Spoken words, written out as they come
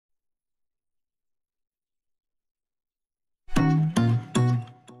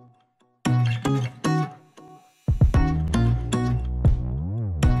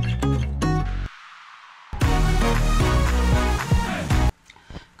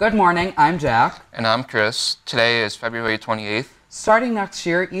Good morning, I'm Jack. And I'm Chris. Today is February 28th. Starting next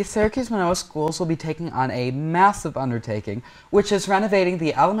year, East Syracuse Minoa Schools will be taking on a massive undertaking, which is renovating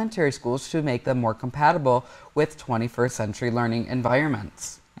the elementary schools to make them more compatible with 21st century learning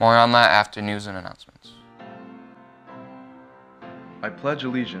environments. More on that after news and announcements. I pledge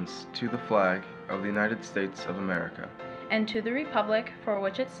allegiance to the flag of the United States of America and to the republic for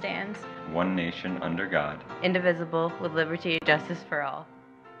which it stands, one nation under God, indivisible, with liberty and justice for all.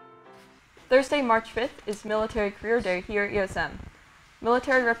 Thursday, March 5th is Military Career Day here at ESM.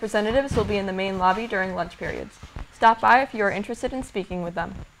 Military representatives will be in the main lobby during lunch periods. Stop by if you are interested in speaking with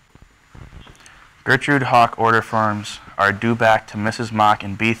them. Gertrude Hawk order forms are due back to Mrs. Mock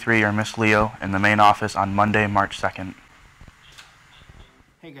in B3 or Miss Leo in the main office on Monday, March 2nd.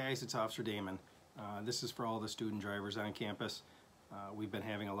 Hey guys, it's Officer Damon. This is for all the student drivers on campus. We've been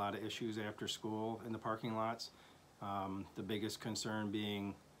having a lot of issues after school in the parking lots. The biggest concern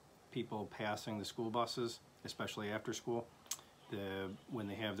being people passing the school buses, especially after school. When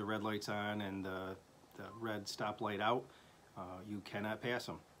they have the red lights on and the red stoplight out, you cannot pass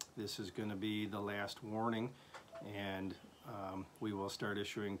them. This is going to be the last warning, and we will start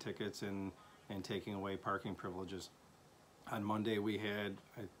issuing tickets and taking away parking privileges. On Monday we had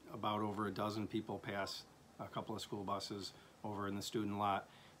about over a dozen people pass a couple of school buses over in the student lot,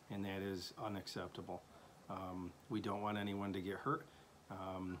 and that is unacceptable. We don't want anyone to get hurt,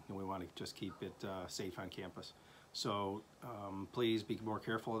 and we want to just keep it safe on campus. So please be more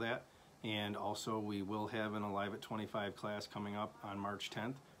careful of that. And also we will have an Alive at 25 class coming up on March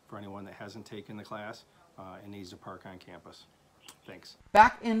 10th for anyone that hasn't taken the class and needs to park on campus. Thanks.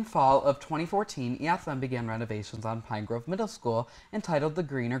 Back in fall of 2014, ESM began renovations on Pine Grove Middle School entitled The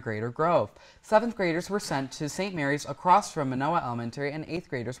Greener Greater Grove. 7th graders were sent to St. Mary's across from Minoa Elementary, and 8th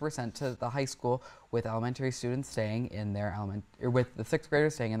graders were sent to the high school with elementary students staying in their with the 6th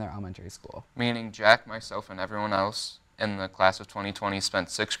graders staying in their elementary school. Meaning Jack, myself, and everyone else in the class of 2020 spent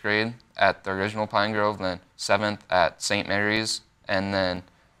 6th grade at the original Pine Grove, then 7th at St. Mary's, and then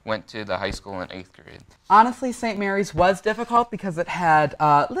went to the high school in 8th grade. Honestly, St. Mary's was difficult because it had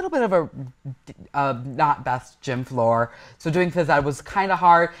a little bit of a not best gym floor, so doing phys ed was kind of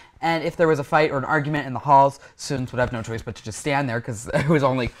hard, and if there was a fight or an argument in the halls, students would have no choice but to just stand there because it was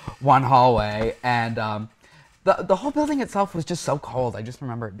only one hallway, and the whole building itself was just so cold. I just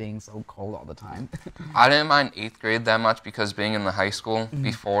remember it being so cold all the time. I didn't mind 8th grade that much because being in the high school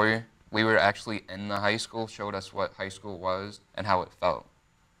before we were actually in the high school showed us what high school was and how it felt.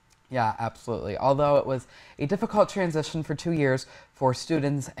 Yeah, absolutely. Although it was a difficult transition for 2 years for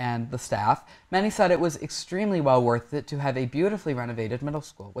students and the staff, many said it was extremely well worth it to have a beautifully renovated middle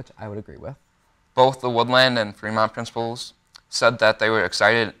school, which I would agree with. Both the Woodland and Fremont principals said that they were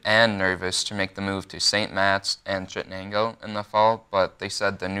excited and nervous to make the move to St. Matt's and Chittenango in the fall, but they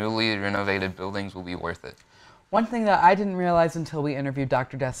said the newly renovated buildings will be worth it. One thing that I didn't realize until we interviewed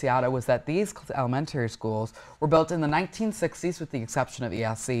Dr. Desiata was that these elementary schools were built in the 1960s with the exception of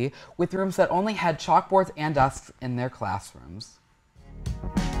ESC, with rooms that only had chalkboards and desks in their classrooms.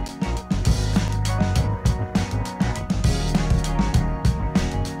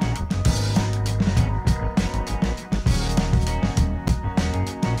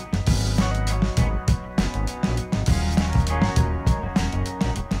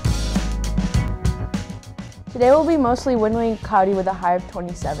 Today will be mostly windy and cloudy with a high of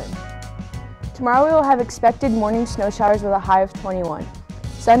 27. Tomorrow we will have expected morning snow showers with a high of 21.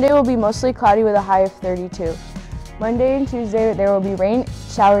 Sunday will be mostly cloudy with a high of 32. Monday and Tuesday there will be rain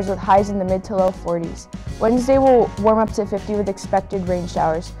showers with highs in the mid to low 40s. Wednesday will warm up to 50 with expected rain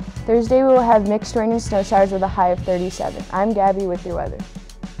showers. Thursday we will have mixed rain and snow showers with a high of 37. I'm Gabby with your weather.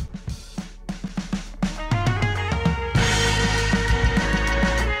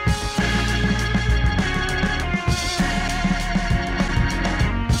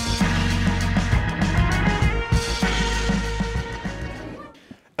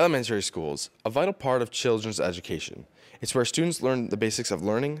 Elementary schools, a vital part of children's education. It's where students learn the basics of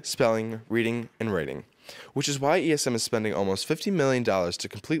learning, spelling, reading, and writing, which is why ESM is spending almost $50 million to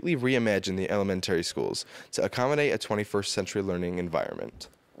completely reimagine the elementary schools to accommodate a 21st century learning environment.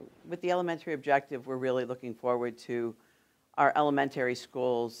 With the elementary objective, we're really looking forward to our elementary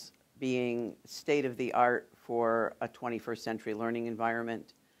schools being state-of-the-art for a 21st century learning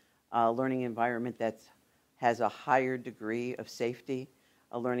environment that has a higher degree of safety,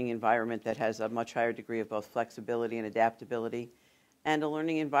 a learning environment that has a much higher degree of both flexibility and adaptability, and a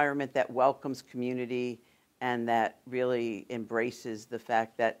learning environment that welcomes community and that really embraces the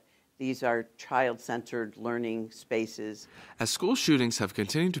fact that these are child-centered learning spaces. As school shootings have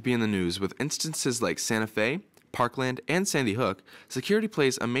continued to be in the news with instances like Santa Fe, Parkland, and Sandy Hook, security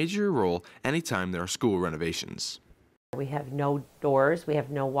plays a major role anytime there are school renovations. We have no doors, we have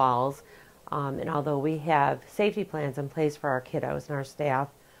no walls, and although we have safety plans in place for our kiddos and our staff,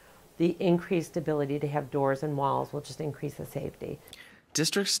 the increased ability to have doors and walls will just increase the safety.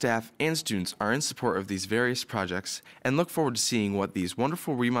 District staff and students are in support of these various projects and look forward to seeing what these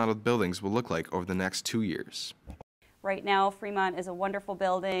wonderful remodeled buildings will look like over the next 2 years. Right now, Fremont is a wonderful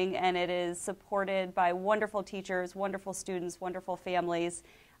building, and it is supported by wonderful teachers, wonderful students, wonderful families.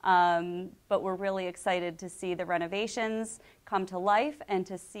 But we're really excited to see the renovations come to life and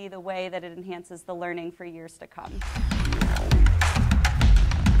to see the way that it enhances the learning for years to come.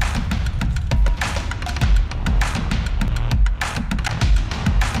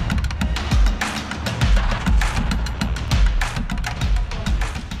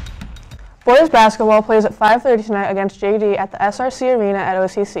 Boys basketball plays at 5:30 tonight against JD at the SRC Arena at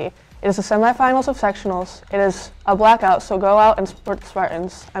OCC. It is the semifinals of sectionals. It is a blackout, so go out and support the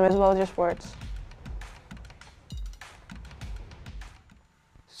Spartans. I'm Isabel, your sports.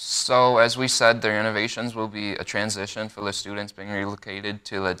 So as we said, the renovations will be a transition for the students being relocated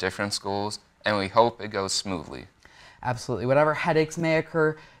to the different schools, and we hope it goes smoothly. Absolutely. Whatever headaches may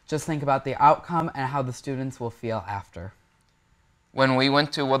occur, just think about the outcome and how the students will feel after. When we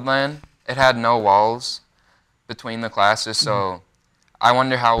went to Woodland, it had no walls between the classes, so I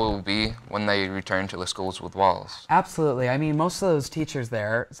wonder how it will be when they return to the schools with walls. Absolutely. I mean, most of those teachers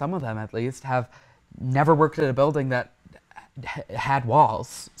there, some of them at least, have never worked at a building that had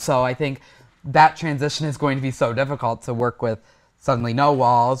walls. So I think that transition is going to be so difficult to work with suddenly no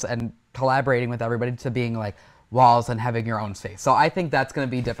walls and collaborating with everybody to being like walls and having your own space. So I think that's going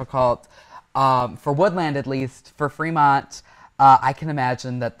to be difficult for Woodland, at least. For Fremont, I can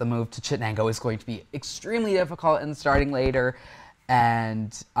imagine that the move to Chittenango is going to be extremely difficult in starting later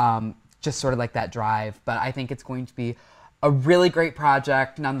and just sort of like that drive. But I think it's going to be a really great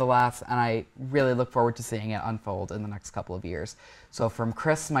project nonetheless, and I really look forward to seeing it unfold in the next couple of years. So from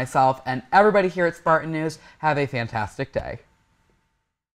Chris, myself, and everybody here at Spartan News, have a fantastic day.